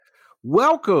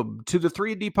Welcome to the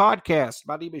 3&D podcast.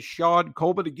 My name is Sean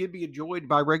Coleman, again being joined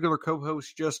by regular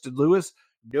co-host Justin Lewis.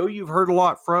 Know you've heard a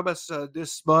lot from us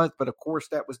this month, but of course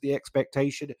that was the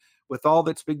expectation with all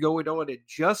that's been going on. And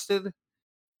Justin,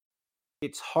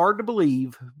 it's hard to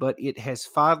believe, but it has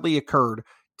finally occurred.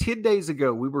 10 days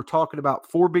ago, we were talking about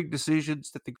four big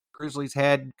decisions that the Grizzlies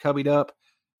had coming up.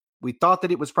 We thought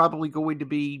that it was probably going to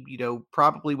be,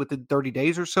 probably within 30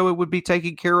 days or so it would be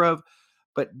taken care of.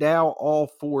 But now all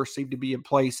four seem to be in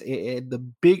place. And the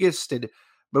biggest and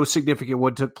most significant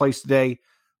one took place today.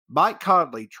 Mike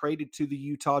Conley traded to the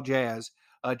Utah Jazz.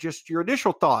 Just your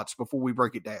initial thoughts before we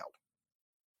break it down.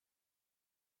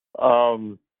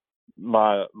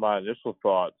 My initial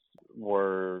thoughts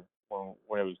were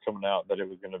when it was coming out that it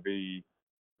was going to be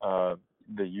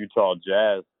the Utah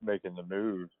Jazz making the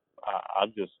move. I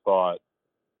just thought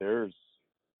there's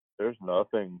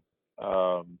nothing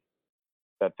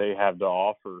that they have to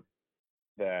offer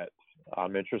that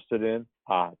I'm interested in.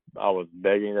 I was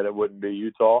begging that it wouldn't be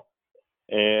Utah,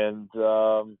 and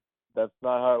that's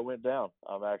not how it went down.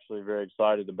 I'm actually very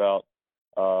excited about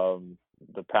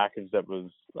the package that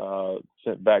was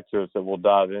sent back to us that we'll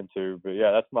dive into. But yeah,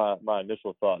 that's my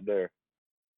initial thought there.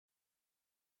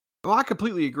 Well, I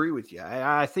completely agree with you.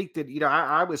 I think that,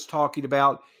 I was talking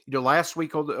about, last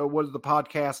week on one of the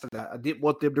podcasts, and I didn't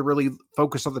want them to really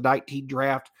focus on the 19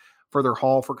 draft for their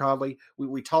haul for Conley.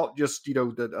 We talked just,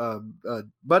 the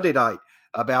Monday night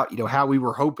about, how we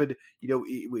were hoping,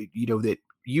 that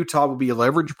Utah would be a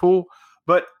leverage pool.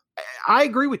 But I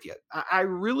agree with you. I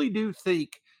really do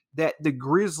think that the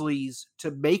Grizzlies,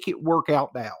 to make it work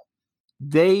out now,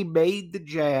 they made the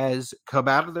Jazz come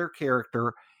out of their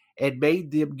character and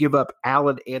made them give up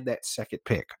Allen and that second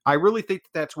pick. I really think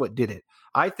that that's what did it.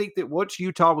 I think that once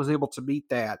Utah was able to meet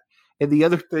that and the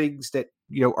other things that,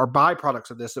 are byproducts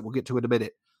of this that we'll get to in a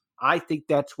minute, I think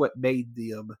that's what made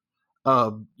them,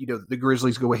 the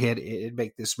Grizzlies go ahead and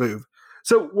make this move.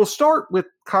 So we'll start with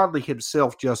Conley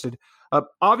himself, Justin.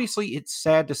 Obviously, it's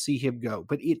sad to see him go,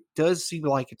 but it does seem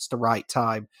like it's the right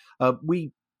time.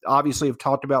 We obviously have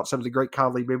talked about some of the great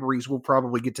Conley memories. We'll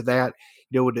probably get to that,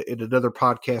 in another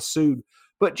podcast soon.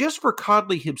 But just for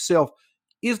Conley himself,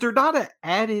 is there not an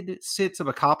added sense of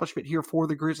accomplishment here for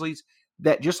the Grizzlies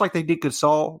that just like they did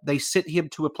Gasol, they sent him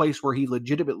to a place where he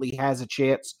legitimately has a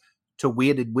chance to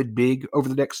win and win big over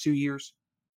the next 2 years?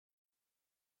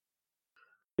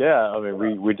 Yeah, I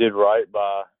mean, we did right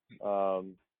by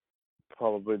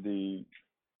probably the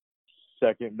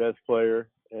second best player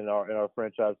in our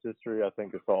franchise history. I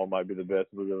think Gasol might be the best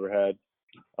we've ever had.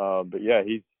 But yeah,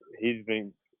 he's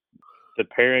been the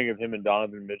pairing of him and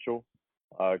Donovan Mitchell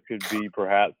could be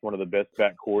perhaps one of the best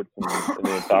backcourts in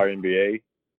the entire NBA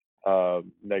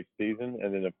next season.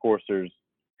 And then of course there's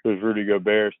Rudy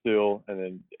Gobert still, and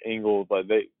then Ingles. Like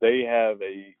they have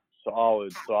a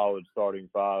solid starting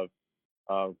five.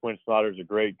 Quinn Snyder's a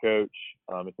great coach.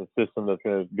 It's a system that's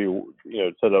going to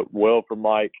be set up well for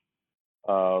Mike.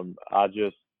 It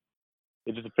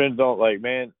just depends on, like,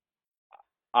 man,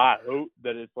 I hope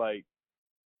that it's like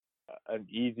an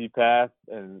easy path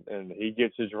and he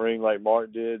gets his ring like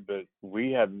Mark did, but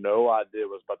we have no idea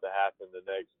what's about to happen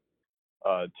the next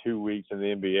 2 weeks in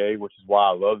the NBA, which is why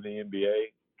I love the NBA.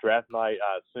 Draft night,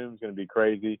 I assume, is going to be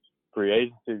crazy. Free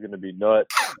agency is going to be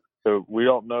nuts. So we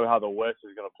don't know how the West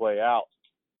is going to play out,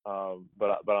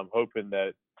 but I'm hoping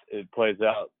that it plays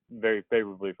out very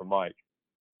favorably for Mike.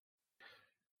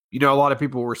 A lot of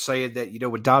people were saying that,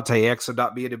 with Dante Exum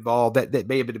not being involved, that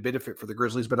may have been a benefit for the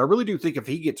Grizzlies. But I really do think if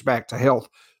he gets back to health,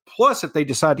 plus if they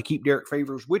decide to keep Derek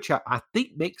Favors, which I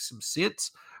think makes some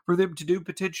sense for them to do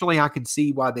potentially, I can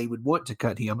see why they would want to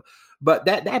cut him. But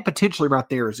that potentially right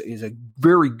there is a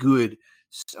very good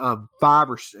five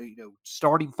or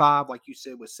starting five, like you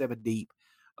said, with 7 deep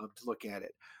to look at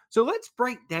it. So let's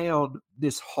break down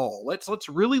this haul. Let's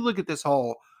really look at this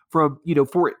haul from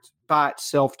for it by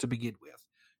itself to begin with.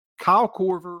 Kyle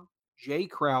Korver, Jay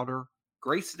Crowder,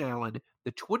 Grayson Allen,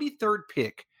 the 23rd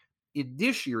pick in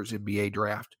this year's NBA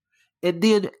draft, and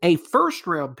then a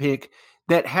first-round pick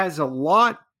that has a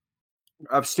lot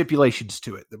of stipulations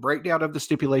to it. The breakdown of the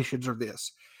stipulations are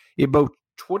this. In both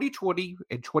 2020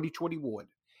 and 2021,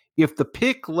 if the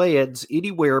pick lands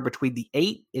anywhere between the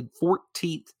 8th and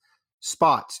 14th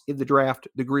spots in the draft,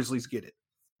 the Grizzlies get it.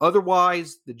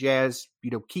 Otherwise, the Jazz,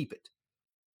 keep it.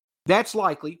 That's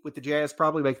likely with the Jazz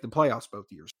probably making the playoffs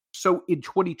both years. So in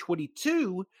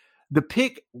 2022, the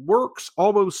pick works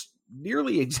almost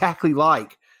nearly exactly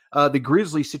like the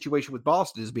Grizzlies situation with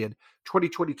Boston has been.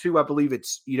 2022, I believe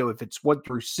it's, if it's 1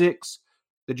 through 6,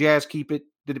 the Jazz keep it.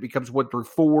 Then it becomes 1 through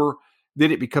 4.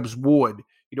 Then it becomes 1,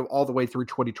 all the way through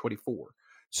 2024.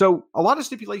 So a lot of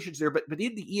stipulations there, but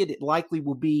in the end, it likely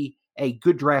will be a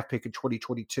good draft pick in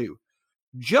 2022.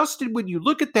 Justin, when you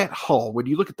look at that haul, when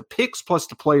you look at the picks plus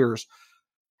the players,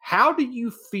 how do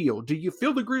you feel? Do you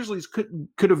feel the Grizzlies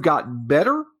could have gotten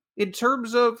better in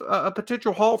terms of a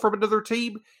potential haul from another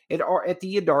team? And are at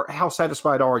the end, how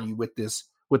satisfied are you with this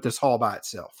haul by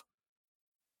itself?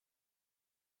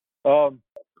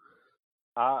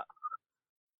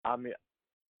 I mean,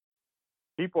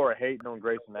 people are hating on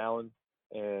Grayson Allen,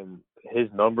 and his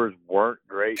numbers weren't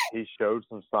great. He showed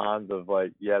some signs of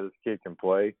like, yeah, this kid can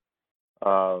play.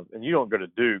 And you don't go to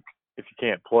Duke if you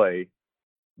can't play.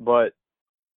 But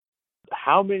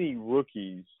how many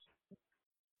rookies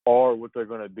are what they're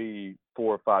going to be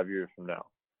 4 or 5 years from now?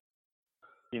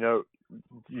 You know,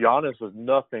 Giannis was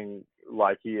nothing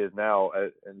like he is now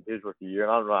in his rookie year.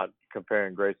 And I'm not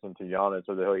comparing Grayson to Giannis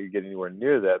or the hell you get anywhere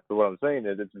near that. But what I'm saying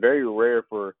is it's very rare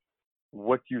for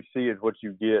what you see is what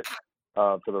you get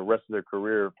for the rest of their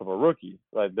career from a rookie.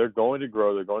 Like, they're going to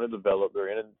grow, they're going to develop, they're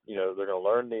going to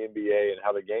learn the NBA and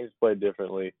how the game's played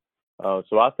differently.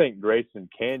 So I think Grayson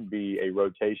can be a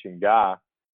rotation guy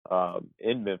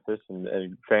in Memphis,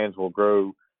 and fans will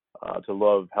grow to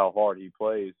love how hard he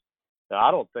plays. Now,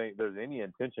 I don't think there's any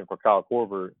intention for Kyle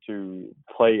Korver to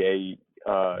play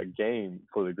a game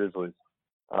for the Grizzlies.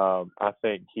 I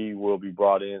think he will be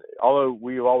brought in. Although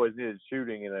we've always needed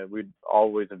shooting, and we'd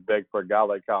always have begged for a guy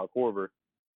like Kyle Korver,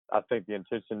 I think the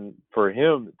intention for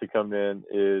him to come in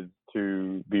is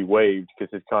to be waived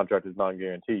because his contract is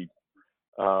non-guaranteed.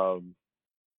 And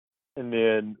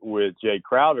then with Jay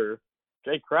Crowder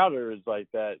is like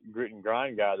that grit and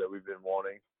grind guy that we've been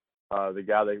wanting. The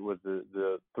guy that was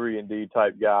the 3-and-D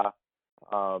type guy.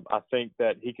 I think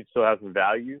that he could still have some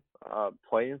value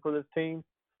playing for this team.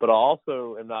 But I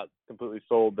also am not completely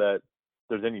sold that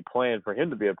there's any plan for him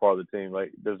to be a part of the team.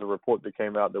 Like, there's a report that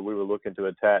came out that we were looking to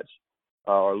attach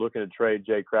or looking to trade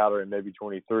Jay Crowder in maybe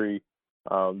 23.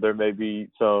 There may be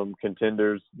some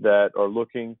contenders that are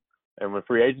looking. And when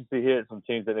free agency hits, some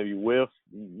teams that maybe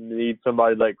need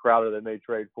somebody like Crowder that may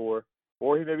trade for.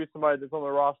 Or he may be somebody that's on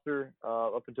the roster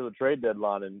up until the trade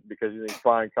deadline, and because he's an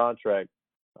expiring contract,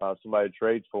 somebody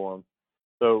trades for him.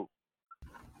 So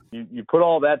you put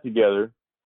all that together,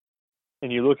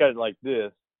 and you look at it like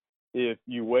this: if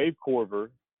you waive Korver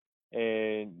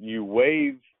and you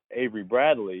waive Avery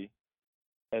Bradley,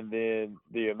 and then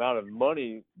the amount of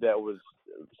money that was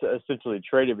essentially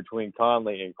traded between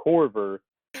Conley and Korver,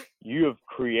 you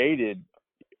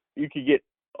could get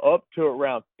up to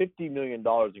around $50 million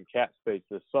in cap space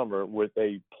this summer with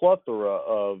a plethora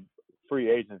of free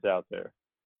agents out there.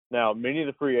 Now, many of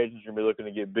the free agents are going to be looking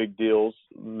to get big deals,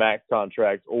 max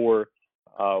contracts, or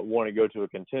want to go to a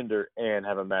contender and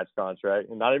have a max contract.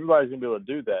 And not everybody's going to be able to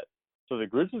do that. So the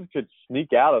Grizzlies could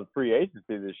sneak out of free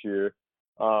agency this year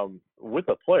with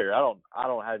a player. I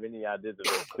don't have any idea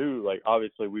of who. Like,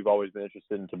 obviously, we've always been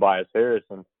interested in Tobias Harris,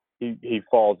 and he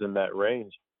falls in that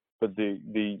range. But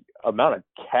the amount of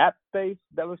cap space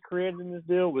that was created in this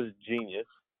deal was genius.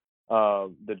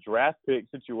 The draft pick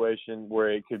situation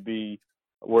where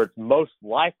it's most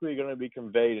likely going to be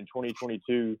conveyed in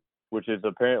 2022, which is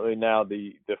apparently now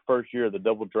the first year of the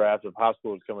double draft of high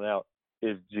school is coming out,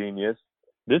 is genius.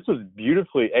 This was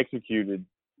beautifully executed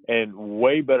and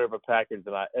way better of a package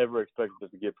than I ever expected us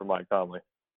to get from Mike Conley.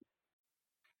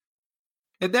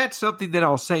 And that's something that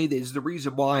I'll say that is the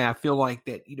reason why I feel like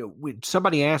that, when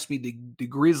somebody asks me the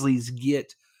Grizzlies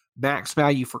get max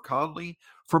value for Conley,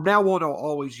 from now on, I'll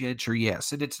always answer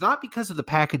yes. And it's not because of the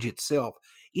package itself.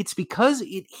 It's because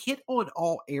it hit on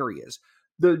all areas.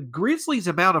 The Grizzlies'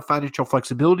 amount of financial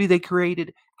flexibility they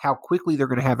created, how quickly they're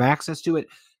going to have access to it,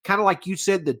 kind of like you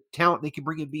said, the talent they can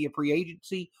bring in via free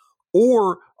agency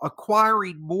or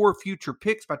acquiring more future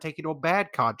picks by taking on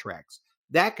bad contracts.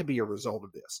 That could be a result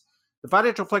of this. The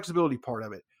financial flexibility part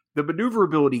of it, the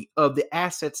maneuverability of the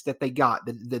assets that they got,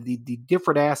 the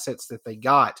different assets that they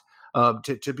got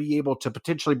to be able to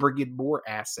potentially bring in more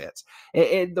assets.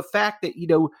 And the fact that,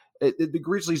 the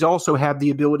Grizzlies also have the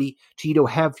ability to,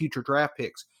 have future draft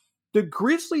picks. The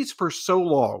Grizzlies for so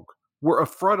long were a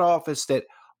front office that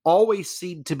always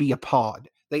seemed to be a pawn.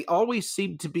 They always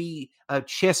seemed to be a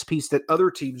chess piece that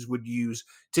other teams would use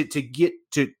to get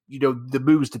to, the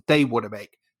moves that they want to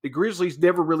make. The Grizzlies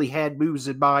never really had moves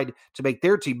in mind to make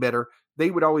their team better. They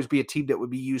would always be a team that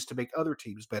would be used to make other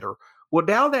teams better. Well,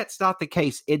 now that's not the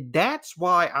case. And that's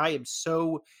why I am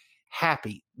so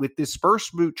happy with this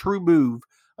first true move,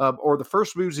 or the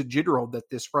first moves in general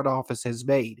that this front office has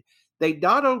made. They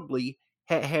not only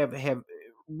have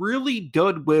really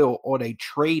done well on a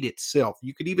trade itself.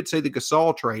 You could even say the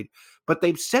Gasol trade, but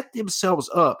they've set themselves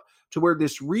up to where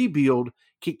this rebuild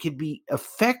can be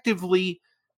effectively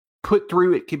put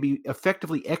through, it can be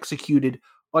effectively executed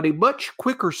on a much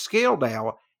quicker scale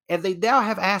now. And they now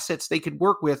have assets they can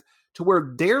work with to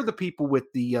where they're the people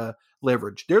with the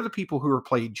leverage. They're the people who are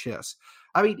playing chess.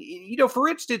 I mean, for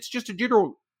instance, just a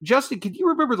general, Justin, can you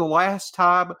remember the last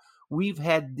time we've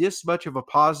had this much of a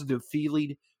positive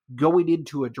feeling going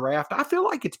into a draft? I feel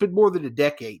like it's been more than a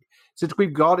decade since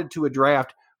we've gone into a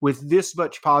draft with this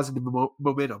much positive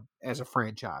momentum as a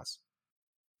franchise.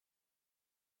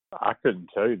 I couldn't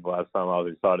tell you the last time I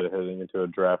was excited heading into a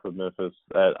draft with Memphis.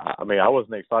 I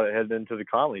wasn't excited heading into the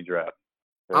Conley draft.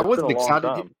 I wasn't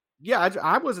excited.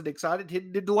 I wasn't excited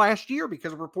heading into last year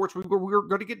because of reports we were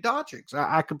going to get Doncic.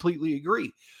 I completely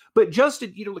agree. But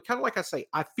Justin, kind of like I say,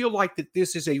 I feel like that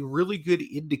this is a really good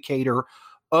indicator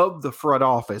of the front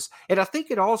office. And I think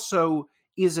it also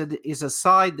is a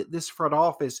sign that this front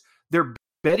office, they're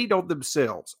betting on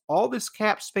themselves. All this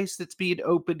cap space that's being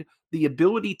opened, the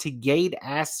ability to gain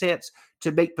assets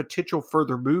to make potential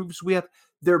further moves with,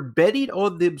 they're betting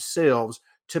on themselves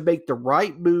to make the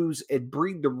right moves and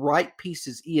bring the right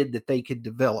pieces in that they can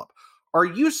develop. Are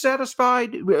you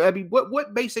satisfied? I mean,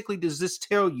 what basically does this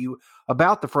tell you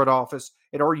about the front office?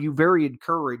 And are you very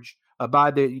encouraged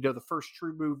by the first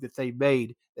true move that they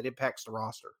made that impacts the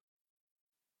roster?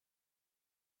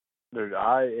 Dude,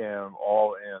 I am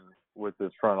all in with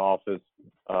this front office.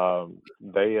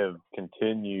 They have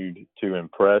continued to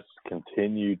impress,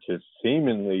 continue to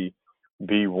seemingly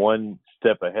be one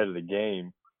step ahead of the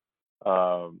game.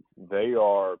 They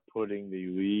are putting the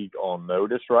league on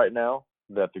notice right now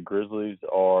that the Grizzlies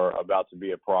are about to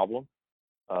be a problem.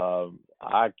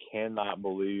 I cannot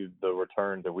believe the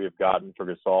return that we have gotten for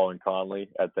Gasol and Conley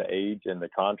at the age and the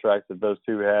contracts that those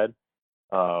two had.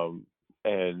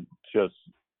 And just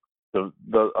the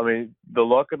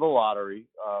luck of the lottery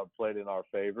played in our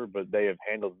favor, but they have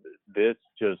handled this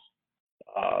just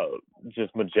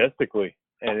majestically.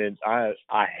 And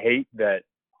I hate that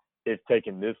it's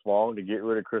taken this long to get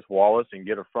rid of Chris Wallace and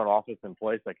get a front office in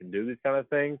place that can do these kind of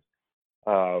things.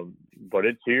 But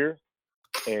it's here.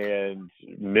 And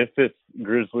Memphis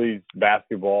Grizzlies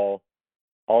basketball,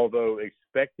 although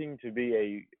expecting to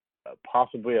be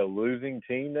possibly a losing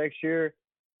team next year,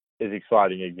 is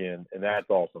exciting again. And that's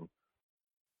awesome.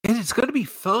 And it's going to be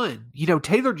fun.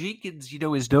 Taylor Jenkins,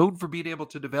 is known for being able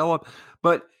to develop,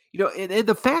 but, and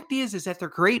the fact is that they're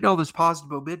creating all this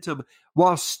positive momentum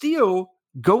while still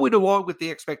going along with the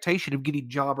expectation of getting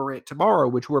Ja Morant tomorrow,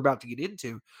 which we're about to get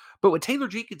into. But with Taylor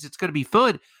Jenkins, it's going to be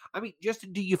fun. I mean,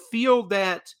 Justin, do you feel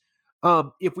that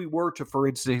if we were to, for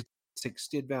instance,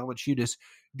 extend Valanciunas,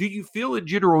 do you feel in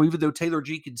general, even though Taylor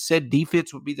Jenkins said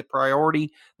defense would be the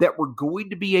priority, that we're going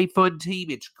to be a fun team?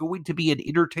 It's going to be an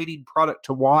entertaining product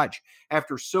to watch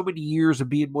after so many years of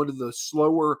being one of the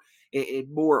slower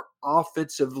and more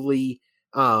offensively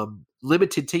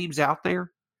limited teams out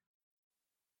there?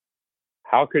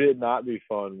 How could it not be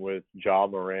fun with Ja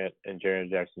Morant and Jaren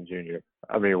Jackson Jr.?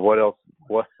 I mean, what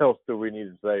else do we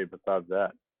need to say besides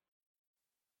that?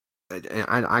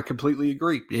 I completely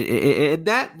agree. And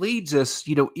that leads us,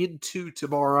 into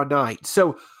tomorrow night.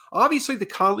 So obviously the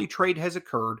Conley trade has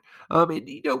occurred. And,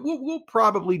 we'll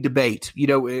probably debate, in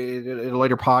a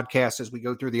later podcast as we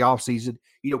go through the offseason,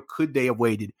 could they have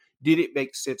waited? Did it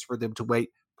make sense for them to wait?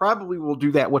 Probably we'll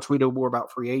do that once we know more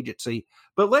about free agency.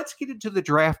 But let's get into the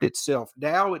draft itself.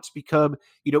 Now it's become,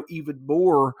 even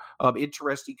more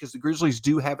interesting because the Grizzlies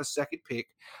do have a second pick.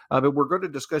 And we're going to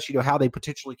discuss, how they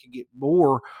potentially can get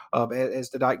more as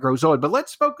the night grows on. But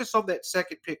let's focus on that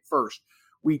second pick first.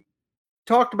 We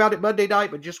talked about it Monday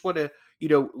night, but just want to,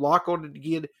 lock on it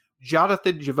again.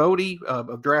 Jonathan Givony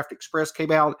of Draft Express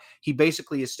came out. He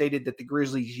basically has stated that the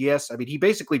Grizzlies, he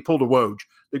basically pulled a Woj.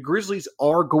 The Grizzlies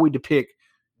are going to pick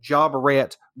Ja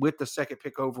Morant with the second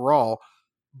pick overall.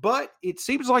 But it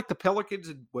seems like the Pelicans,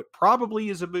 and what probably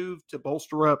is a move to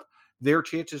bolster up their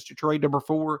chances to trade number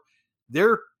 4,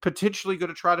 they're potentially going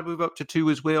to try to move up to 2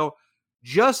 as well.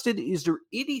 Justin, is there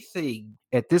anything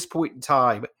at this point in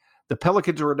time the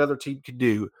Pelicans or another team can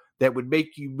do that would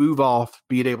make you move off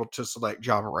being able to select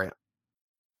Ja Morant?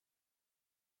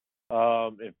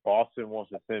 If Boston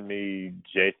wants to send me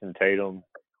Jason Tatum,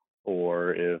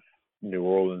 or if New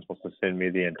Orleans wants to send me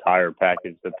the entire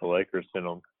package that the Lakers sent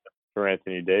them for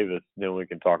Anthony Davis, then we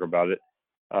can talk about it.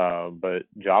 But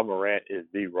Ja Morant is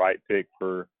the right pick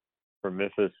for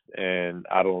Memphis, and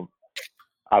I don't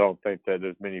think that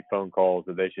there's many phone calls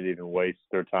that they should even waste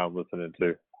their time listening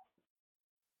to.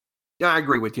 Yeah, I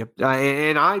agree with you.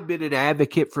 And I've been an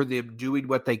advocate for them doing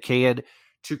what they can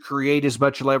to create as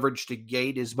much leverage to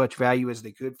gain as much value as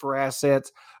they could for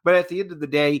assets. But at the end of the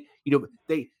day,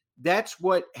 that's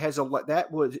what has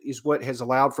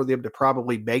allowed for them to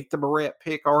probably make the Morant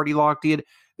pick already locked in.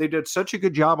 They've done such a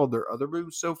good job on their other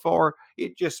moves so far.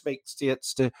 It just makes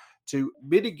sense to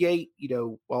mitigate,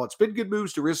 while it's been good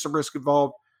moves, there is some risk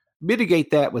involved.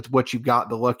 Mitigate that with what you've got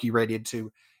the lucky right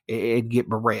into and get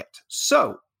Morant.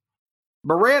 So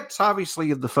Morant's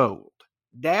obviously in the fold.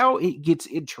 Now it gets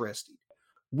interesting.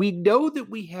 We know that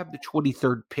we have the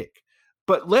 23rd pick,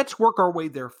 but let's work our way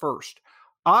there first.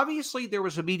 Obviously, there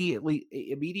was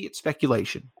immediate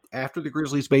speculation after the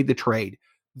Grizzlies made the trade.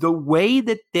 The way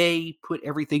that they put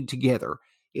everything together,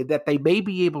 is that they may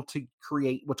be able to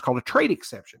create what's called a trade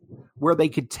exception, where they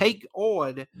could take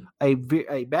on a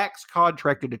max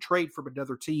contract in a trade from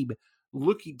another team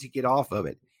looking to get off of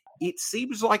it. It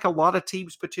seems like a lot of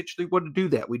teams potentially want to do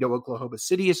that. We know Oklahoma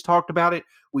City has talked about it.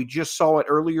 We just saw it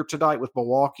earlier tonight with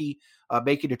Milwaukee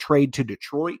making a trade to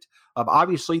Detroit.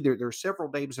 Obviously, there are several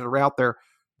names that are out there.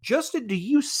 Justin, do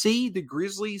you see the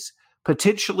Grizzlies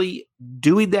potentially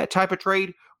doing that type of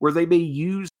trade where they may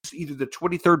use either the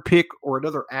 23rd pick or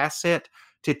another asset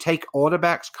to take on a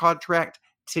max contract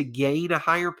to gain a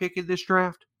higher pick in this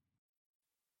draft?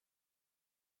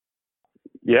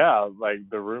 Yeah, like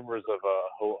the rumors of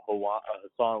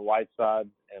Hassan Whiteside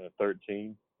and a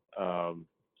 13.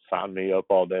 Sign me up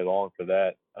all day long for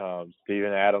that.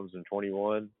 Steven Adams in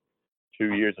 21.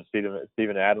 2 years of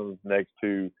Steven Adams next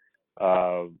to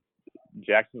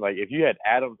Jackson. Like, if you had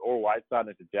Adams or Whiteside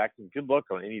next to Jackson, good luck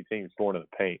on any team scoring in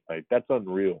the paint. Like, that's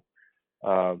unreal.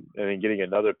 And then getting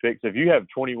another pick. So if you have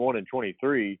 21 and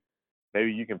 23,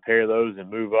 maybe you can pair those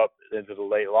and move up into the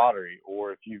late lottery.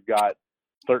 Or if you've got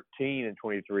 13 and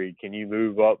 23, can you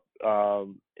move up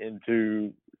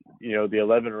into the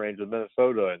 11 range of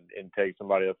Minnesota and take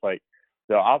somebody else? Like,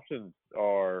 the options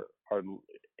are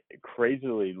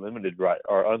crazily limited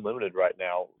unlimited right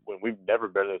now when we've never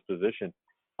been in this position.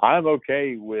 I'm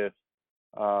okay with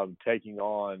taking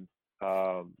on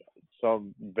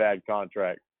some bad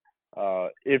contract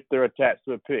if they're attached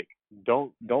to a pick.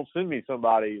 Don't send me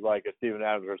somebody like a Steven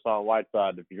Adams or Hassan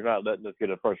Whiteside if you're not letting us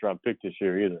get a first round pick this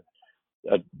year either.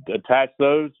 Attach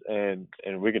those and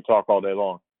we can talk all day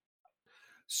long.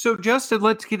 So, Justin,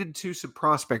 let's get into some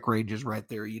prospect ranges right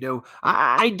there.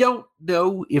 I don't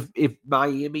know if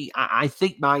Miami, I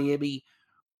think Miami,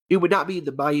 it would not be in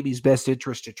the Miami's best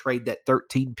interest to trade that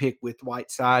 13 pick with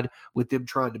Whiteside, with them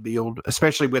trying to build,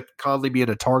 especially with Conley being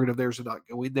a target of theirs and not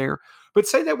going there. But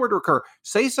say that were to occur.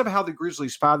 Say somehow the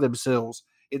Grizzlies find themselves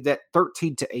in that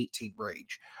 13 to 18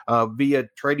 range via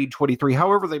trading 23,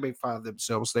 however they may find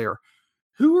themselves there.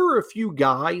 Who are a few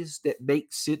guys that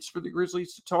make sense for the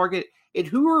Grizzlies to target, and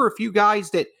who are a few guys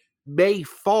that may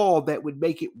fall that would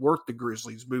make it worth the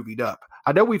Grizzlies moving up?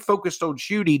 I know we focused on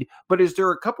shooting, but is there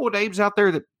a couple of names out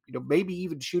there that, maybe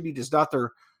even shooting is not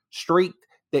their strength,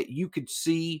 that you could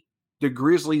see the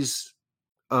Grizzlies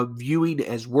viewing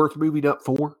as worth moving up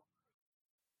for?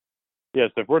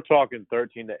 Yes, if we're talking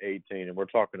 13 to 18 and we're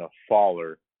talking a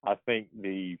faller, I think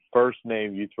the first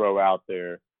name you throw out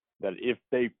there that if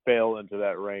they fail into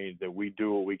that range, that we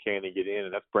do what we can to get in,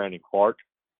 and that's Brandon Clark.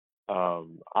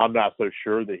 I'm not so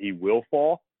sure that he will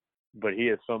fall, but he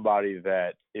is somebody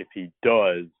that if he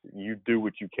does, you do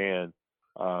what you can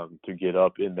to get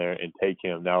up in there and take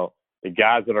him. Now, the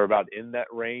guys that are about in that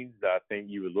range that I think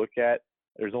you would look at,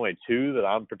 there's only two that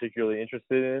I'm particularly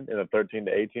interested in the 13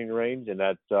 to 18 range, and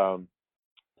that's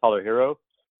Tyler Hero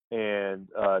and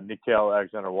Nickeil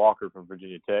Alexander-Walker from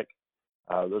Virginia Tech.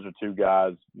 Those are two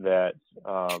guys that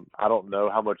I don't know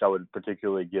how much I would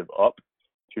particularly give up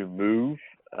to move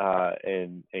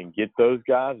and get those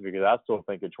guys, because I still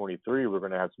think at 23 we're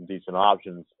going to have some decent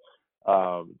options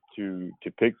to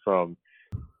pick from.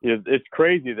 It's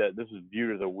crazy that this is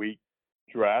viewed as a weak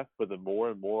draft, but the more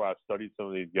and more I've studied some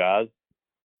of these guys,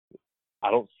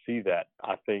 I don't see that.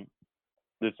 I think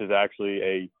this is actually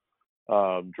a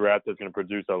draft that's going to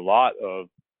produce a lot of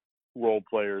role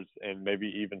players and maybe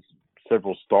even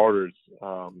several starters.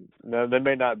 Now, there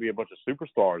may not be a bunch of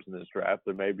superstars in this draft.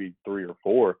 There may be 3 or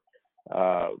 4,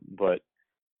 but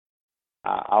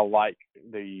I like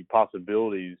the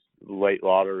possibilities late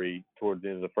lottery towards the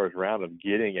end of the first round of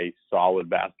getting a solid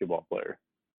basketball player.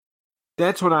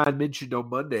 That's what I had mentioned on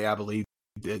Monday, I believe,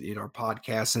 in our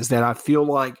podcast, is that I feel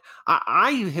like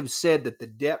I have said that the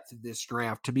depth of this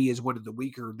draft to me is one of the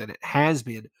weaker than it has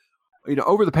been,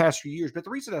 over the past few years. But the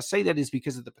reason I say that is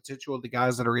because of the potential of the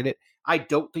guys that are in it. I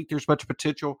don't think there's much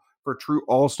potential for true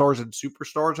all-stars and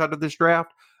superstars out of this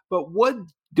draft. But one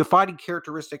defining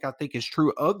characteristic I think is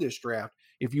true of this draft,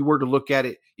 if you were to look at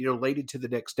it, late into the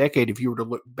next decade, if you were to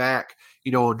look back,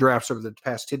 on drafts over the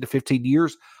past 10 to 15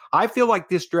 years, I feel like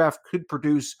this draft could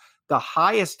produce the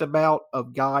highest amount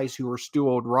of guys who are still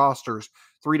on rosters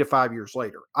 3 to 5 years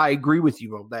later. I agree with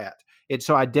you on that. And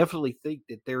so I definitely think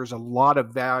that there's a lot of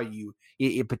value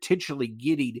in potentially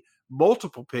getting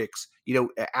multiple picks,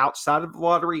 outside of the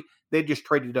lottery, than just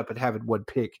trading up and having one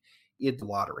pick in the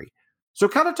lottery. So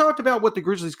kind of talked about what the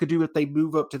Grizzlies could do if they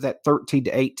move up to that 13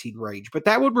 to 18 range, but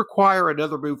that would require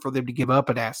another move for them to give up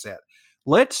an asset.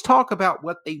 Let's talk about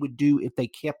what they would do if they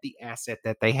kept the asset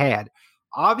that they had.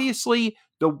 Obviously,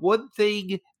 the one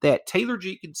thing that Taylor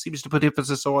Jenkins seems to put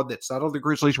emphasis on that's not on the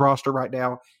Grizzlies roster right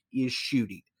now is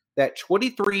shooting. That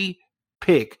 23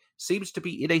 pick seems to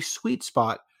be in a sweet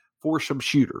spot for some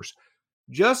shooters.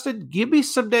 Justin, give me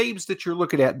some names that you're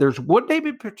looking at. There's one name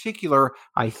in particular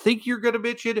I think you're going to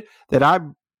mention that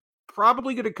I'm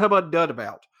probably going to come undone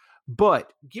about.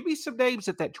 But give me some names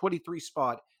at that 23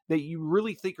 spot that you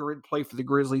really think are in play for the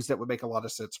Grizzlies that would make a lot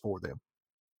of sense for them.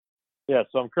 Yeah,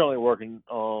 so I'm currently working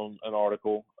on an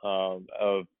article of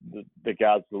the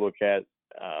guys to look at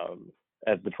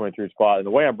the 23 spot. And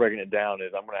the way I'm breaking it down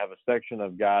is I'm going to have a section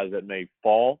of guys that may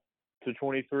fall to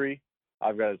 23.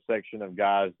 I've got a section of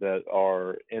guys that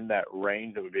are in that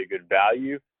range that would be a good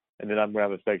value. And then I'm going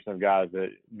to have a section of guys that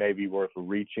may be worth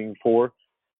reaching for.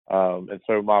 And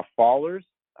so my fallers,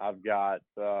 I've got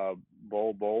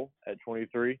Bol at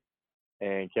 23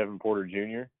 and Kevin Porter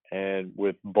Jr. And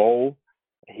with Bol,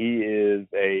 he is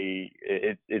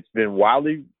it's been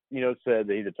widely, said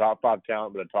that he's a top 5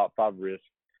 talent, but a top 5 risk.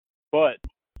 But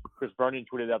Chris Vernon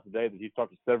tweeted out today that he's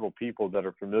talked to several people that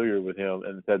are familiar with him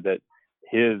and said that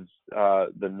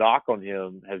the knock on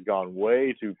him has gone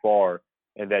way too far,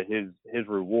 and that his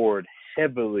reward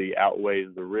heavily outweighs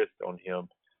the risk on him.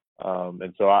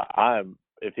 And so I'm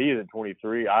if he isn't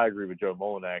 23, I agree with Joe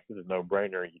Molinak. This is no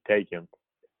brainer. You take him.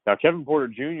 Now Kevin Porter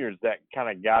Jr. is that kind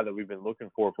of guy that we've been looking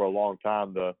for a long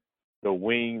time. The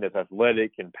wing that's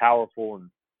athletic and powerful and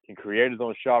can create his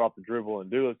own shot off the dribble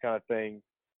and do those kind of things.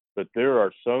 But there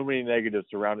are so many negatives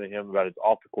surrounding him about his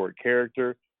off-the-court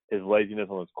character, his laziness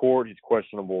on his court, his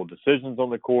questionable decisions on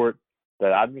the court,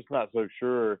 that I'm just not so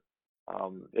sure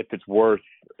if it's worth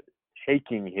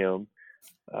taking him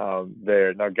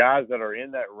there. Now, guys that are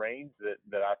in that range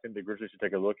that I think the Grizzlies should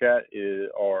take a look at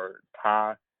are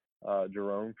Ty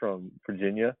Jerome from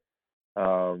Virginia.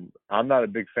 I'm not a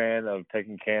big fan of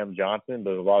taking Cam Johnson,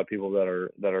 but there's a lot of people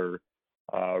that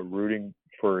are rooting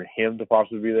for him to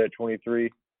possibly be there at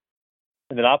 23.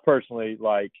 And then I personally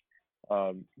like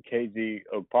KZ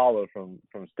Okpala from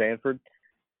Stanford.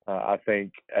 I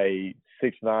think a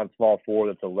 6'9" small forward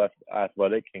that's a left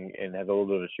athletic and has a little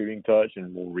bit of a shooting touch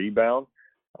and will rebound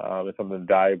is something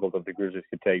valuable that the Grizzlies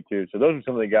could take too. So those are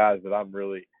some of the guys that I'm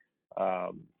really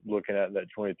looking at in that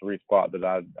 23 spot that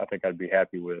I think I'd be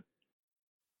happy with.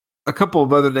 A couple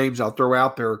of other names I'll throw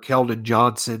out there are Keldon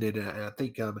Johnson, and I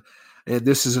think and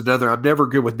this is another, I'm never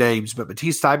good with names, but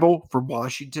Matisse Thybulle from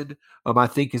Washington, I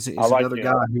think is like another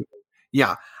guy who,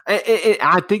 yeah.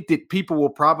 I think that people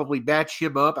will probably match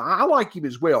him up. I like him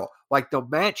as well. Like they'll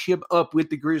match him up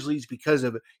with the Grizzlies because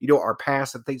of, our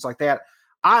past and things like that.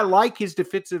 I like his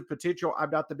defensive potential. I'm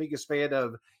not the biggest fan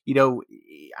of,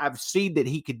 I've seen that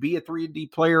he could be a 3-and-D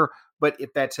player, but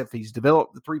if he's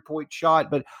developed the 3-point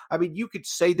shot. But I mean, you could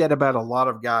say that about a lot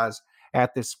of guys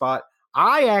at this spot.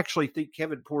 I actually think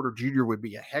Kevin Porter Jr. would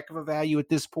be a heck of a value at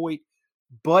this point,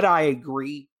 but I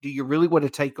agree. Do you really want to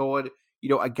take on,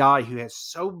 a guy who has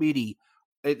so many,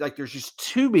 like there's just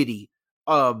too many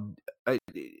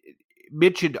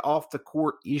mentioned off the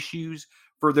court issues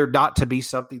for there not to be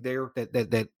something there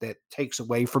that takes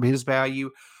away from his value.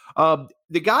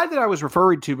 The guy that I was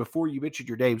referring to before you mentioned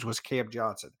your names was Cam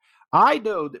Johnson. I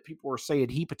know that people are saying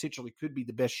he potentially could be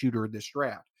the best shooter in this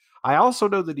draft. I also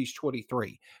know that he's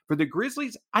 23. For the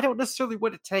Grizzlies, I don't necessarily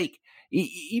want to take,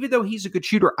 even though he's a good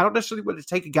shooter, I don't necessarily want to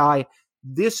take a guy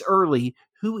this early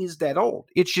who is that old.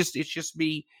 It's just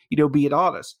me, being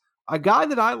honest. A guy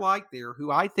that I like there,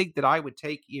 who I think that I would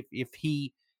take if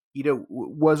he,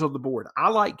 was on the board. I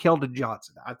like Keldon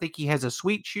Johnson. I think he has a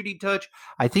sweet shooting touch.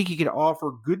 I think he can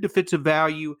offer good defensive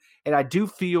value, and I do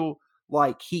feel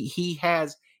like he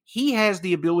has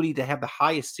the ability to have the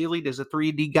highest ceiling as a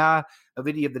 3-and-D guy of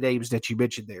any of the names that you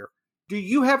mentioned there. Do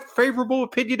you have favorable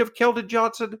opinion of Keldon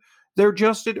Johnson there,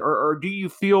 Justin, or do you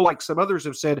feel like some others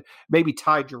have said maybe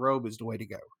Ty Jerome is the way to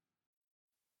go?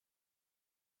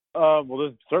 Well,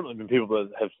 there's certainly been people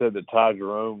that have said that Ty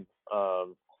Jerome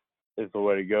is the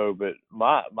way to go. But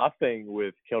my thing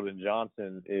with Keldon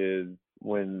Johnson is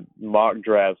when mock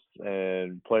drafts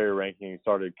and player rankings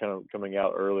started kind of coming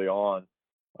out early on,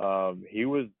 he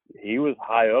was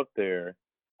high up there.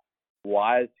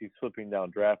 Why is he slipping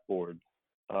down draft boards?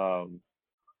 I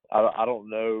don't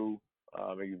know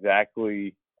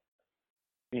exactly.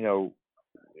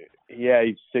 Yeah,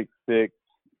 he's 6'6",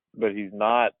 but he's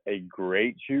not a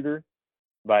great shooter.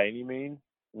 by any means.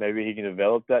 Maybe he can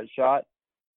develop that shot,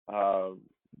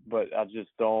 but I just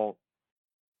don't.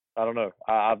 I don't know.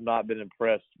 I've not been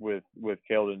impressed with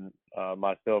Keldon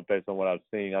myself based on what I've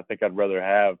seen. I think I'd rather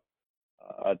have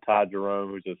Ty Jerome,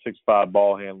 who's a 6'5"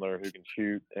 ball handler who can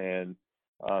shoot and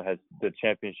has the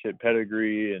championship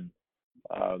pedigree, and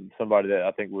somebody that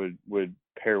I think would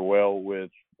pair well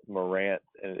with Morant,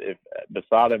 and if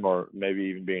beside him, or maybe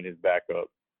even being his backup.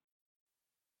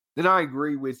 Then I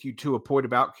agree with you to a point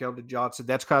about Keldon Johnson.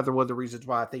 That's kind of one of the reasons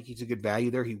why I think he's a good value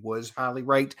there. He was highly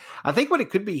ranked. I think what it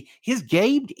could be, his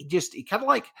game just kind of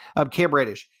like Cam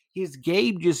Reddish. His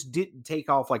game just didn't take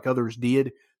off like others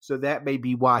did. So that may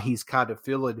be why he's kind of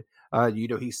feeling,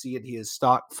 he's seeing his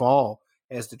stock fall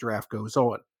as the draft goes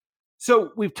on.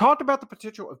 So we've talked about the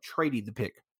potential of trading the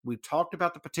pick. We've talked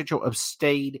about the potential of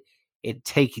staying and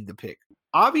taking the pick.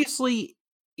 Obviously,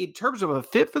 in terms of a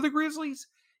fit for the Grizzlies,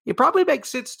 it probably makes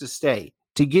sense to stay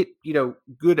to get,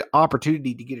 good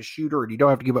opportunity to get a shooter and you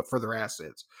don't have to give up further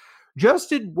assets.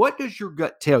 Justin, what does your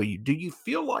gut tell you? Do you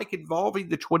feel like involving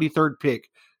the 23rd pick,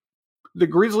 the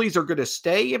Grizzlies are going to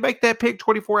stay and make that pick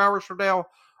 24 hours from now,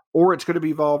 or it's going to be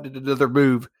involved in another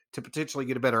move to potentially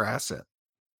get a better asset?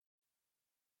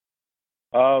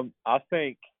 I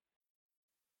think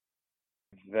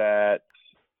that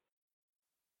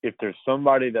if there's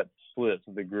somebody that slips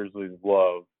that the Grizzlies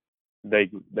love, they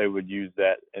would use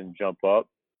that and jump up.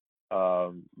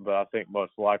 But I think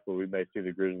most likely we may see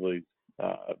the Grizzlies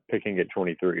picking at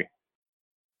 23.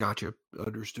 Gotcha.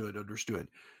 Understood.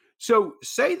 So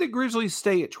say the Grizzlies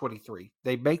stay at 23.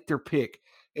 They make their pick.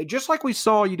 And just like we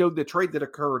saw, the trade that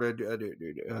occurred,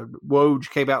 Woj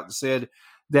came out and said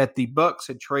that the Bucks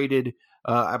had traded,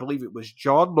 I believe it was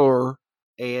John Lure,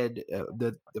 and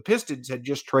the Pistons had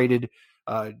just traded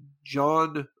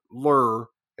John Lure,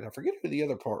 and I forget who the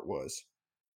other part was.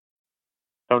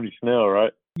 Tony Snell,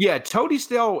 right? Yeah, Tony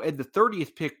Snell and the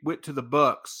 30th pick went from the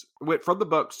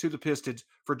Bucks to the Pistons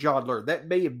for John Lure. That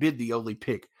may have been the only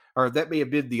pick, or that may have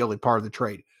been the only part of the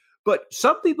trade. But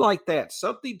something like that,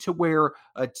 something to where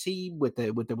a team with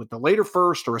the later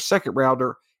first or a second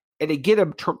rounder, and they get a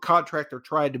contract they're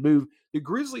trying to move, the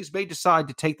Grizzlies may decide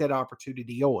to take that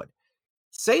opportunity on.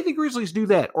 Say the Grizzlies do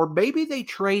that, or maybe they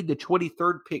trade the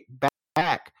 23rd pick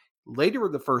back later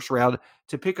in the first round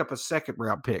to pick up a second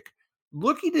round pick.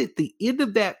 Looking at the end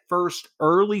of that first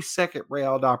early second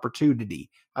round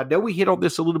opportunity, I know we hit on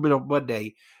this a little bit on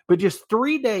Monday, but just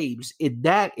 3 names in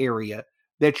that area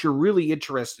that you're really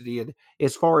interested in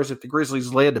as far as if the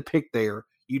Grizzlies land a pick there,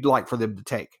 you'd like for them to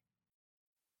take.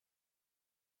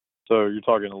 So you're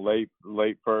talking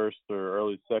late first or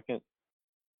early second?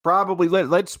 Probably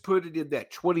let's put it in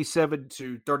that 27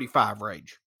 to 35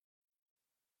 range.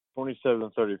 27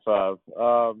 and 35.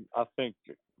 I think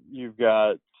you've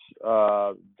got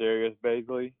Darius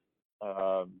Bazley,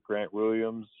 Grant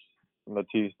Williams,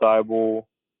 Matisse Thybulle,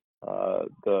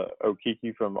 the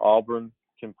Okiki from Auburn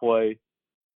can play.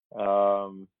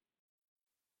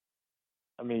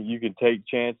 You could take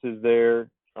chances there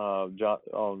on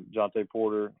Jonte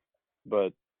Porter,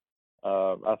 but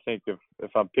I think if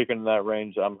I'm picking in that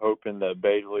range, I'm hoping that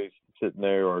Bazley's sitting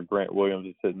there or Grant Williams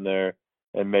is sitting there,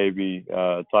 and maybe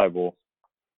Thybulle.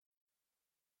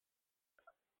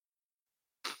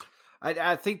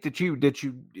 I think that you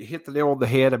hit the nail on the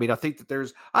head. I think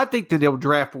that they'll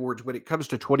draft boards when it comes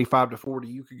to 25 to 40,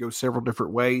 you could go several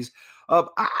different ways.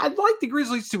 I'd like the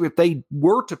Grizzlies to, if they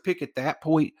were to pick at that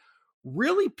point,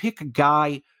 really pick a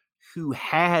guy who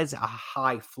has a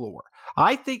high floor.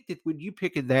 I think that when you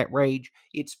pick in that range,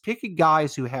 it's picking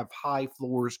guys who have high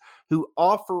floors, who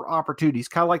offer opportunities,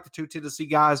 kind of like the 2 Tennessee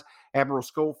guys, Admiral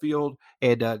Schofield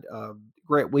and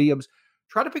Grant Williams.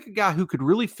 Try to pick a guy who could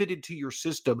really fit into your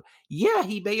system. Yeah,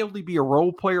 he may only be a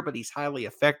role player, but he's highly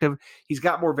effective. He's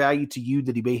got more value to you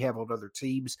than he may have on other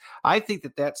teams. I think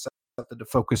that that's something to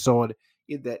focus on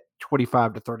in that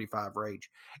 25 to 35 range.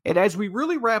 And as we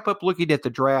really wrap up looking at the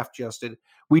draft, Justin,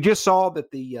 we just saw that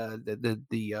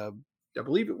I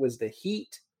believe it was the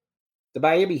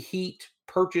Miami Heat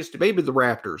purchased, maybe the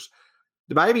Raptors.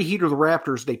 The Miami Heat or the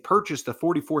Raptors, they purchased the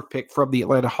 44th pick from the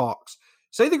Atlanta Hawks.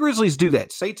 Say the Grizzlies do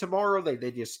that. Say tomorrow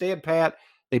they just stand pat.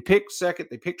 They pick second,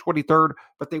 they pick 23rd,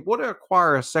 but they want to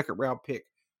acquire a second round pick.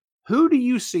 Who do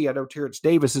you see? I know Terrence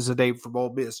Davis is a name from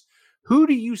Ole Miss. Who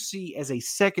do you see as a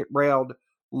second round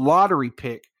lottery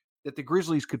pick that the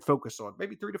Grizzlies could focus on?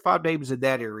 Maybe 3 to 5 names in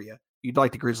that area you'd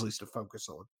like the Grizzlies to focus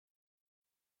on.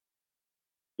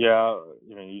 Yeah,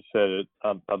 you said it.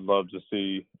 I'd love to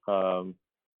see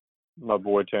my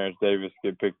boy Terrence Davis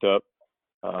get picked up.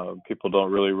 People don't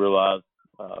really realize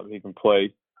he can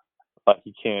play like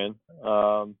he can.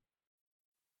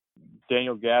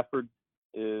 Daniel Gafford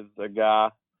is a guy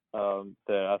that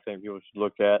I think people should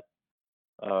look at.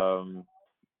 Um,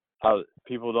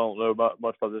 People don't know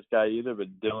much about this guy either,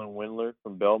 but Dylan Windler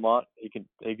from Belmont, he can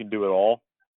do it all.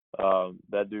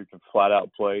 That dude can flat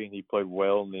out play. He played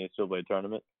well in the NCAA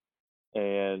tournament.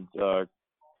 And you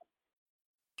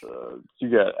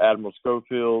got Admiral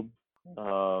Schofield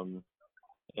and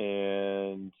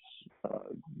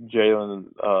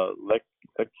Jalen Lecque.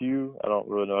 I don't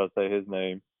really know how to say his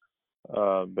name,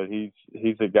 but he's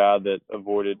a guy that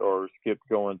avoided or skipped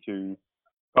going to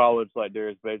college like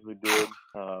Darius Baisley did,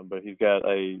 but he's got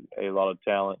a lot of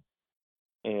talent.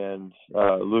 And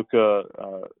Luka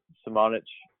Samanic,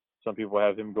 some people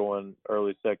have him going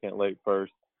early second, late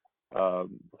first. So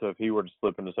if he were to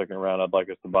slip in the second round, I'd like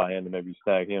us to buy in to maybe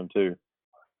snag him too.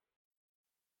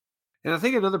 And I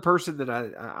think another person that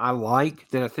I like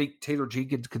that I think Taylor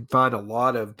Jenkins could find a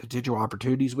lot of potential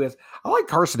opportunities with, I like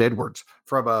Carson Edwards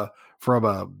from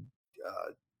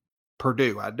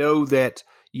Purdue. I know that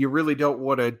you really don't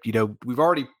want to, we've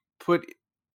already put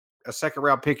a second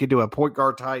round pick into a point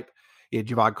guard type in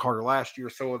Javon Carter last year,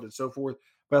 so on and so forth.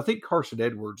 But I think Carson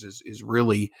Edwards is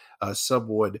really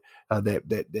someone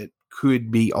that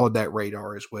could be on that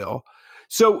radar as well.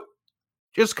 So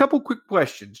just a couple quick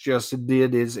questions, Justin,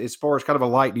 then is as far as kind of a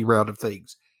lightning round of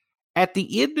things. At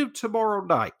the end of tomorrow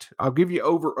night, I'll give you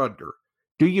over under.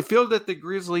 Do you feel that the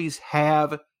Grizzlies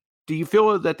have two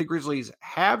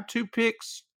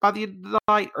picks by the end of the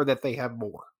night, or that they have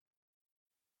more?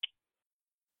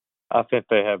 I think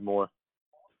they have more.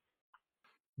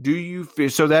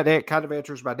 So that kind of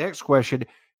answers my next question.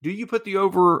 Do you put the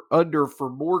over under for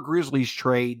more Grizzlies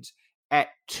trades at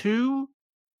 2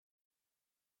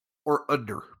 or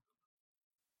under?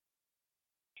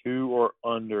 2 or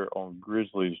under on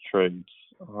Grizzlies trades.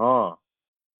 I'm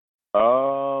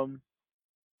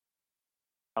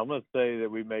gonna say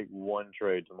that we make one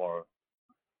trade tomorrow,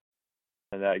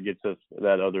 and that gets us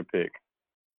that other pick.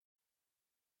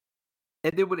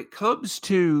 And then when it comes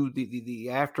to the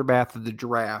aftermath of the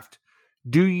draft,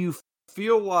 do you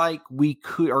feel like we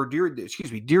could, or during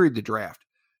the draft,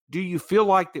 do you feel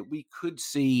like that we could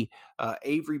see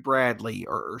Avery Bradley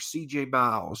or C.J.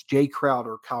 Miles, Jay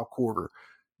Crowder, Kyle Korver?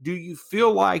 Do you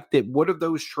feel like that one of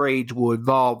those trades will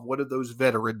involve one of those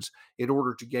veterans in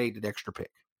order to gain an extra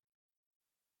pick?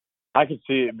 I could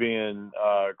see it being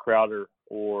Crowder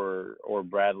or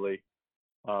Bradley,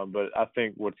 but I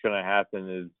think what's going to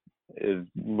happen is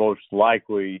most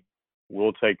likely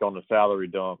we'll take on the salary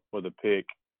dump with a pick,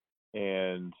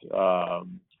 and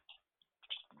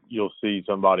you'll see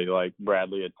somebody like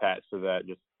Bradley attached to that,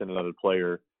 just send another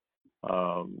player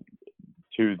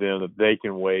to them that they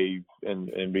can waive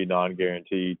and be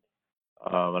non-guaranteed.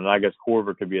 And I guess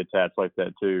Korver could be attached like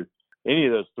that too. Any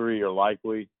of those three are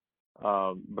likely,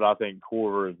 but I think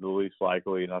Korver is the least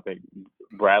likely, and I think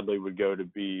Bradley would go to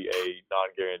be a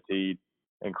non-guaranteed,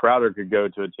 and Crowder could go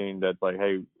to a team that's like,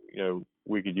 hey,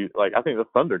 we could use, like, I think the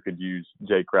Thunder could use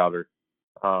Jay Crowder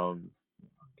coming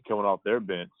off their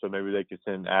bench, so maybe they could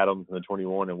send Adams in the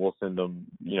 21, and we'll send them,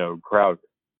 Crowder.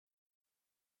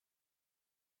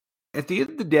 At the end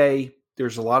of the day,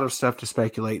 there's a lot of stuff to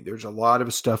speculate. There's a lot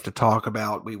of stuff to talk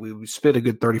about. We spent a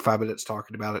good 35 minutes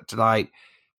talking about it tonight.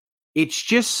 It's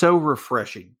just so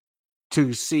refreshing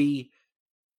to see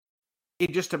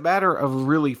in just a matter of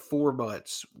really 4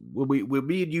 months when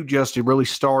me and you, Justin, really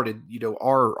started,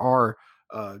 our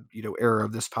era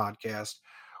of this podcast,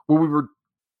 where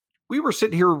we were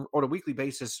sitting here on a weekly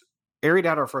basis airing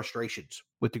out our frustrations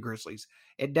with the Grizzlies.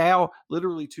 And now,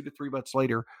 literally 2 to 3 months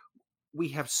later, we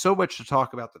have so much to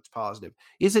talk about that's positive.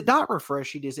 Is it not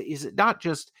refreshing? Is it not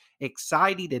just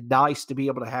exciting and nice to be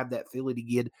able to have that feeling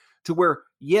again, to where,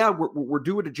 yeah, we're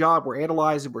doing a job, we're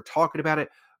analyzing, we're talking about it,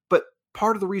 but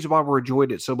part of the reason why we're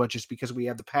enjoying it so much is because we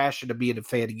have the passion of being a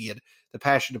fan again, the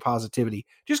passion of positivity.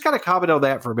 Just kind of comment on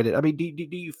that for a minute. I mean, do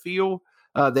you feel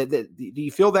do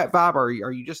you feel that vibe? Or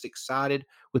are you just excited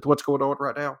with what's going on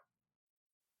right now?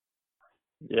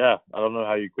 Yeah, I don't know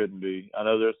how you couldn't be. I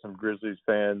know there's some Grizzlies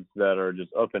fans that are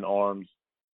just up in arms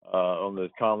on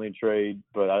the Conley trade,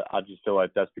 but I just feel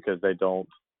like that's because they don't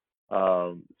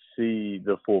see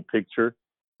the full picture.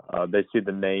 They see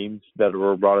the names that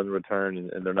were brought in return,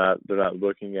 and they're not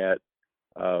looking at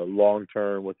long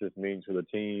term what this means for the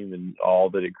team and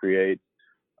all that it creates.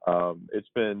 It's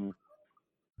been,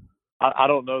 I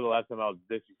don't know the last time I was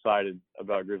this excited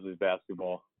about Grizzlies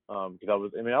basketball. Because I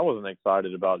wasn't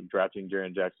excited about drafting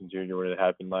Jaren Jackson Jr. when it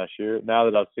happened last year. Now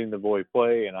that I've seen the boy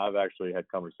play and I've actually had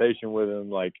conversation with him,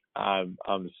 like, I'm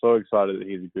so excited that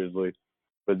he's a Grizzly.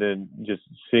 But then just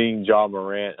seeing John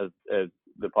Morant as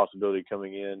the possibility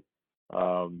coming in,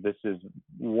 this is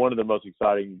one of the most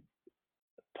exciting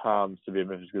times to be a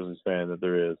Memphis Grizzlies fan that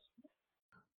there is.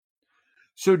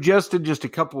 So, Justin, just a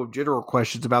couple of general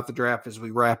questions about the draft as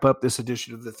we wrap up this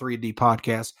edition of the 3D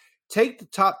podcast. Take the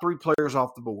top three players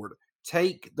off the board.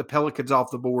 Take the Pelicans off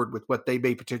the board with what they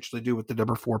may potentially do with the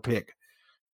number 4 pick.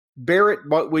 Barrett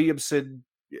Williamson,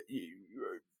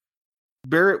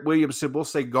 we'll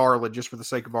say Garland just for the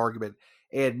sake of argument,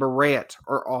 and Morant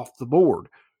are off the board.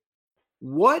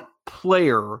 What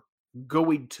player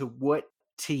going to what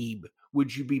team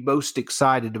would you be most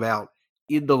excited about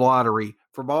in the lottery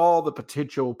from all the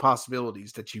potential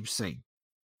possibilities that you've seen?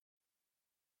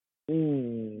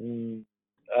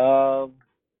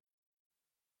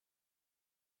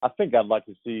 I think I'd like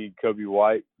to see Kobe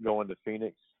White going to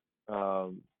Phoenix,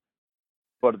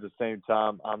 but at the same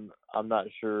time, I'm not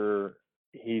sure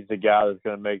he's the guy that's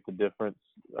going to make the difference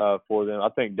for them. I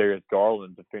think Darius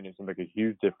Garland to Phoenix will make a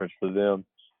huge difference for them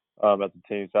at the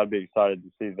team, so I'd be excited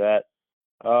to see that.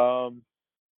 I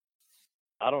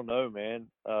don't know, man.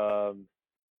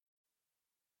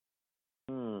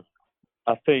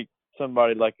 I think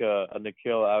somebody like a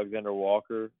Nickeil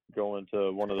Alexander-Walker going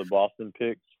to one of the Boston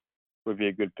picks would be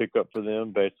a good pickup for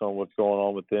them based on what's going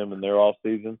on with them in their off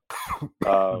season.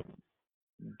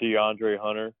 DeAndre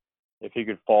Hunter, if he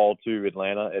could fall to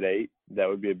Atlanta at 8, that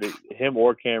would be a big – him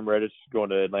or Cam Reddish going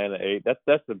to Atlanta at 8.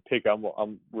 That's the pick I'm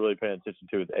really paying attention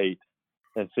to is 8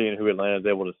 and seeing who Atlanta is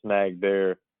able to snag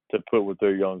there to put with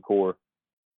their young core.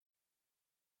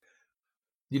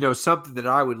 You know, something that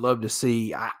I would love to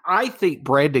see, I think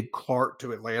Brandon Clark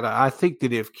to Atlanta. I think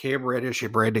that if Cam Reddish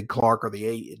and Brandon Clark are the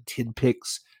 8 and 10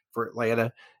 picks for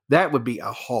Atlanta, that would be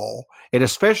a haul. And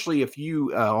especially if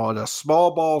you, on a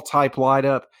small ball type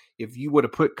lineup, if you would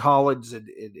have put Collins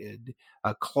and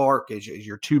Clark as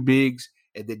your 2 bigs,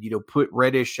 and then, put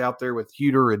Reddish out there with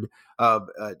Huter and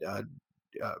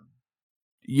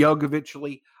Young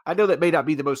eventually. I know that may not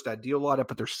be the most ideal lineup,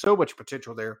 but there's so much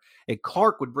potential there. And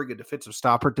Clark would bring a defensive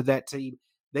stopper to that team.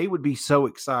 They would be so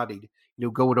excited,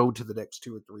 going on to the next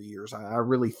 2 or 3 years. I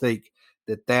really think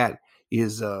that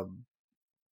is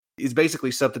basically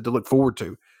something to look forward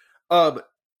to.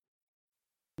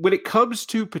 When it comes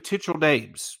to potential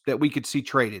names that we could see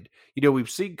traded,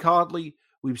 we've seen Conley,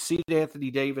 we've seen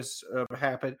Anthony Davis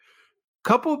happen.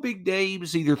 Couple of big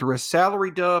names, either through a salary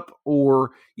dump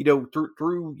or,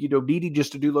 through needing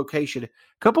just a new location.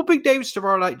 Couple big names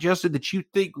tomorrow night, Justin, that you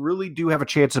think really do have a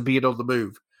chance of being on the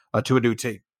move to a new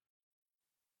team.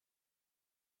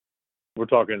 We're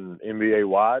talking NBA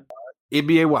wide?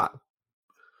 NBA wide.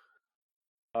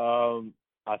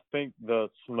 I think the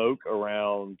smoke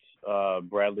around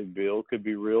Bradley Beal could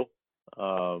be real.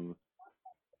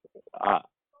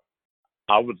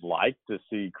 I would like to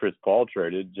see Chris Paul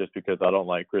traded just because I don't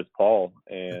like Chris Paul,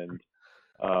 and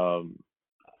I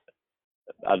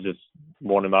just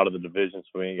want him out of the division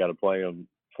so we ain't got to play him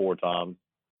 4 times.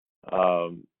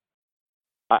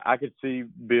 I could see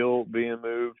Bill being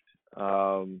moved.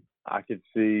 I could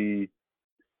see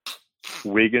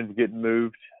Wiggins getting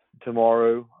moved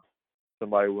tomorrow.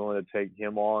 Somebody willing to take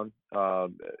him on.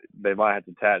 They might have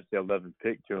to attach the 11th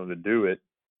pick to him to do it.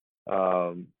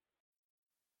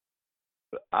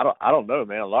 I don't know,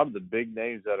 man. A lot of the big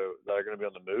names that are going to be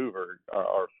on the move are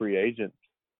free agents,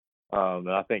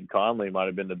 and I think Conley might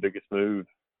have been the biggest move,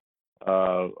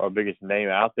 or biggest name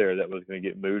out there that was going to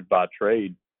get moved by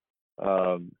trade.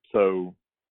 So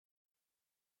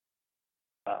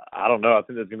I don't know. I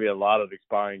think there's going to be a lot of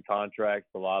expiring contracts,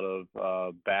 a lot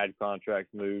of bad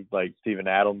contracts moved, like Steven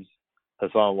Adams,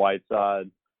 Hassan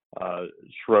Whiteside,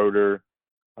 Schroeder,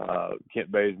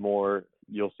 Kent Bazemore.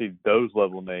 You'll see those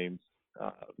level names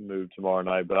move tomorrow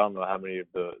night, but I don't know how many of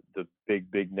the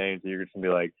big names that you're going to be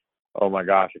like, oh my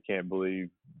gosh, I can't believe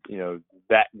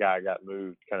that guy got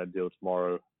moved kind of deal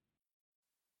tomorrow.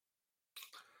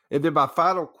 And then my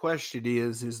final question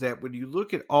is that when you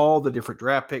look at all the different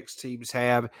draft picks teams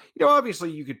have,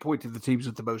 obviously you could point to the teams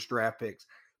with the most draft picks,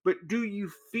 but do you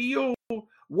feel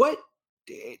what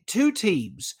 2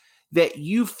 teams that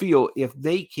you feel if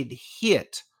they can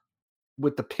hit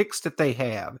with the picks that they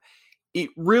have, it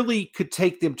really could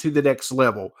take them to the next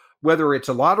level, whether it's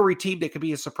a lottery team that could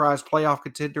be a surprise playoff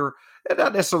contender, and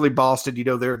not necessarily Boston,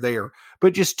 they're there,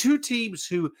 but just 2 teams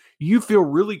who you feel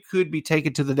really could be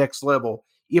taken to the next level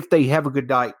if they have a good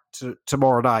night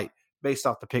tomorrow night based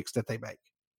off the picks that they make.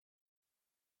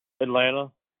 Atlanta,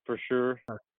 for sure.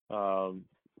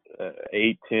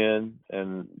 8, 10,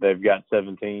 and they've got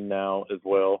 17 now as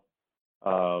well.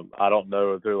 I don't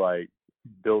know if they're like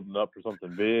building up for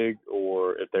something big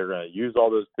or if they're going to use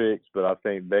all those picks, but I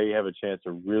think they have a chance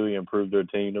to really improve their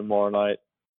team tomorrow night.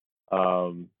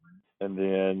 And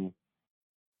then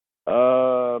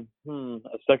a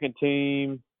second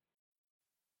team,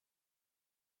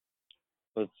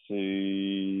 let's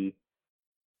see.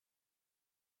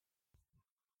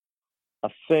 I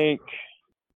think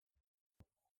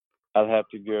I'd have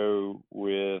to go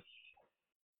with.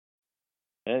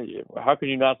 How can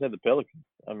you not say the Pelicans?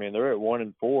 I mean, they're at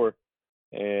 1-4,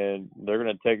 and they're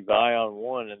going to take Zion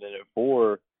 1, and then at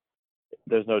 4,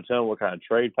 there's no telling what kind of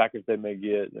trade package they may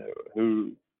get,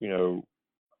 who,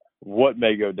 what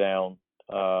may go down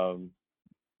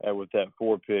with that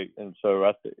 4 pick. And so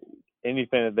I think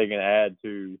anything that they can add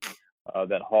to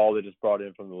that haul they just brought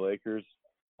in from the Lakers,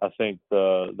 I think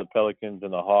the Pelicans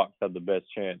and the Hawks have the best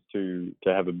chance to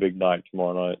have a big night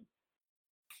tomorrow night.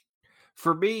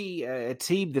 For me, a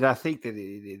team that I think that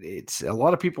it's a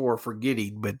lot of people are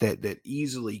forgetting, but that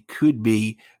easily could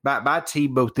be my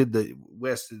team, both in the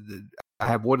West and I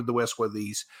have one in the West, one of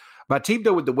these. My team,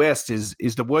 though, in the West is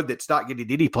the one that's not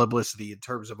getting any publicity in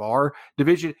terms of our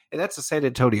division, and that's the San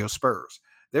Antonio Spurs.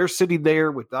 They're sitting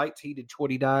there with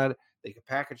 19-29. They can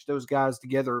package those guys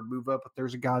together and move up if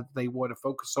there's a guy that they want to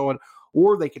focus on,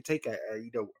 or they could take at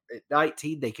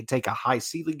 19, they can take a high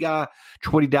ceiling guy,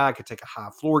 29 could take a high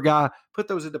floor guy, put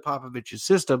those into Popovich's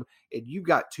system, and you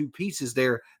got two pieces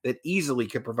there that easily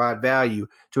can provide value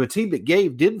to a team that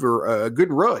gave Denver a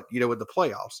good run, in the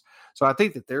playoffs. So I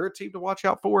think that they're a team to watch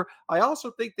out for. I also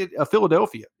think that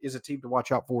Philadelphia is a team to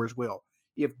watch out for as well.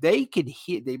 If they can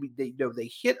hit, they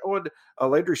hit on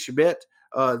Landry Shamet,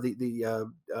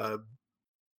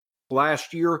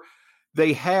 last year.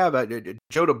 They have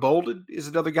Jonah Bolden is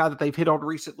another guy that they've hit on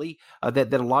recently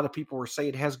that a lot of people are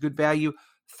saying has good value.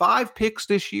 5 picks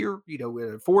this year,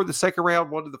 4 in the second round,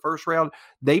 1 in the first round.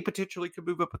 They potentially could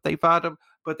move up if they find them,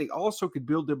 but they also could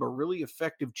build them a really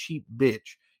effective, cheap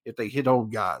bench if they hit on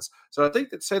guys. So I think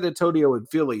that San Antonio and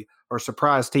Philly are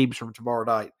surprise teams from tomorrow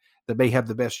night that may have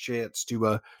the best chance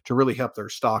to really help their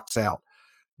stocks out.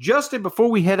 Justin, before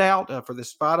we head out for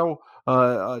this final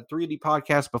 3D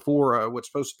podcast before what's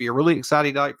supposed to be a really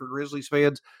exciting night for Grizzlies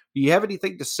fans, do you have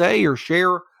anything to say or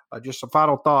share? Just some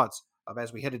final thoughts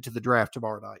as we head into the draft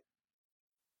tomorrow night.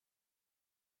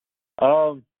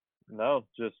 No,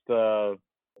 just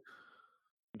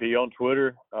be on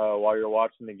Twitter while you're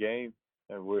watching the game.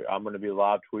 And I'm going to be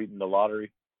live tweeting the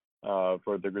lottery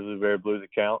for the Grizzlies Bear Blues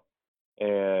account.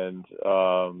 And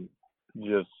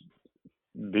just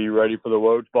be ready for the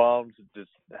Woj bombs.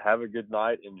 Just have a good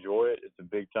night. Enjoy it. It's a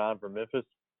big time for Memphis.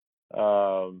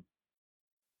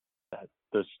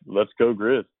 Let's go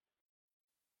Grizz.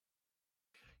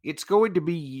 It's going to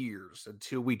be years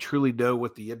until we truly know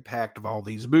what the impact of all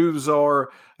these moves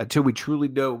are, until we truly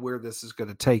know where this is going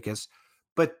to take us.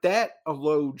 But that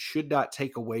alone should not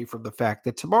take away from the fact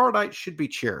that tomorrow night should be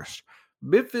cherished.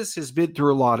 Memphis has been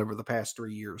through a lot over the past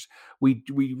 3 years. We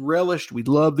relished, we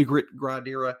loved the grit and grind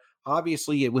era.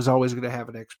 Obviously, it was always going to have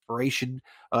an expiration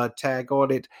tag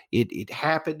on it. It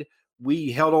happened.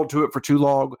 We held on to it for too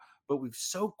long, but we've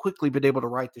so quickly been able to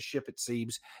right the ship, it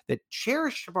seems, that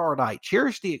cherish tomorrow night,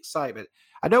 cherish the excitement.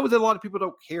 I know that a lot of people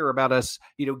don't care about us,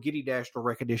 getting national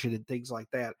recognition and things like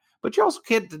that, but you also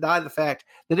can't deny the fact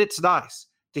that it's nice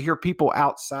to hear people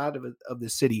outside of the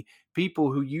city,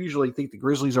 people who usually think the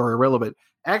Grizzlies are irrelevant,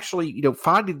 actually,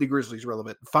 finding the Grizzlies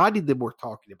relevant, finding them worth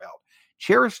talking about.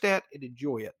 Cherish that and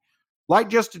enjoy it. Like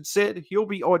Justin said, he'll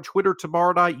be on Twitter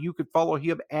tomorrow night. You can follow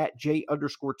him at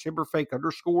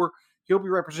J_Timberfake_. He'll be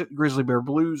representing Grizzly Bear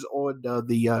Blues on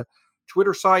the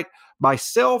Twitter site.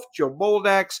 Myself, Joe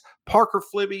Moldax, Parker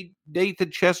Fleming,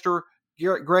 Nathan Chester,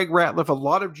 Greg Ratliff, a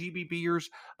lot of GBBers,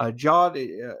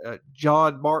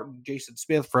 John Martin, Jason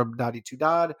Smith from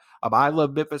 92.9. I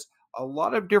Love Memphis. A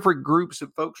lot of different groups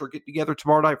and folks are getting together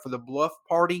tomorrow night for the Bluff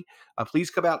Party. Please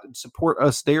come out and support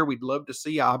us there. We'd love to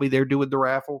see you. I'll be there doing the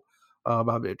raffle.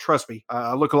 Trust me,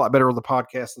 I look a lot better on the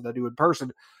podcast than I do in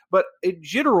person. But in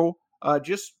general,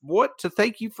 just want to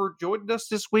thank you for joining us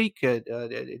this week.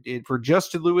 And for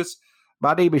Justin Lewis,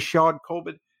 my name is Sean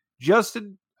Coleman.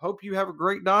 Justin, hope you have a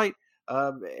great night.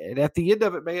 And at the end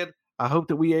of it, man, I hope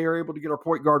that we are able to get our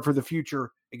point guard for the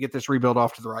future and get this rebuild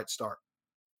off to the right start.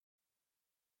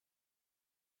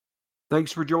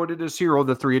 Thanks for joining us here on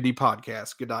the 3D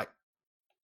podcast. Good night.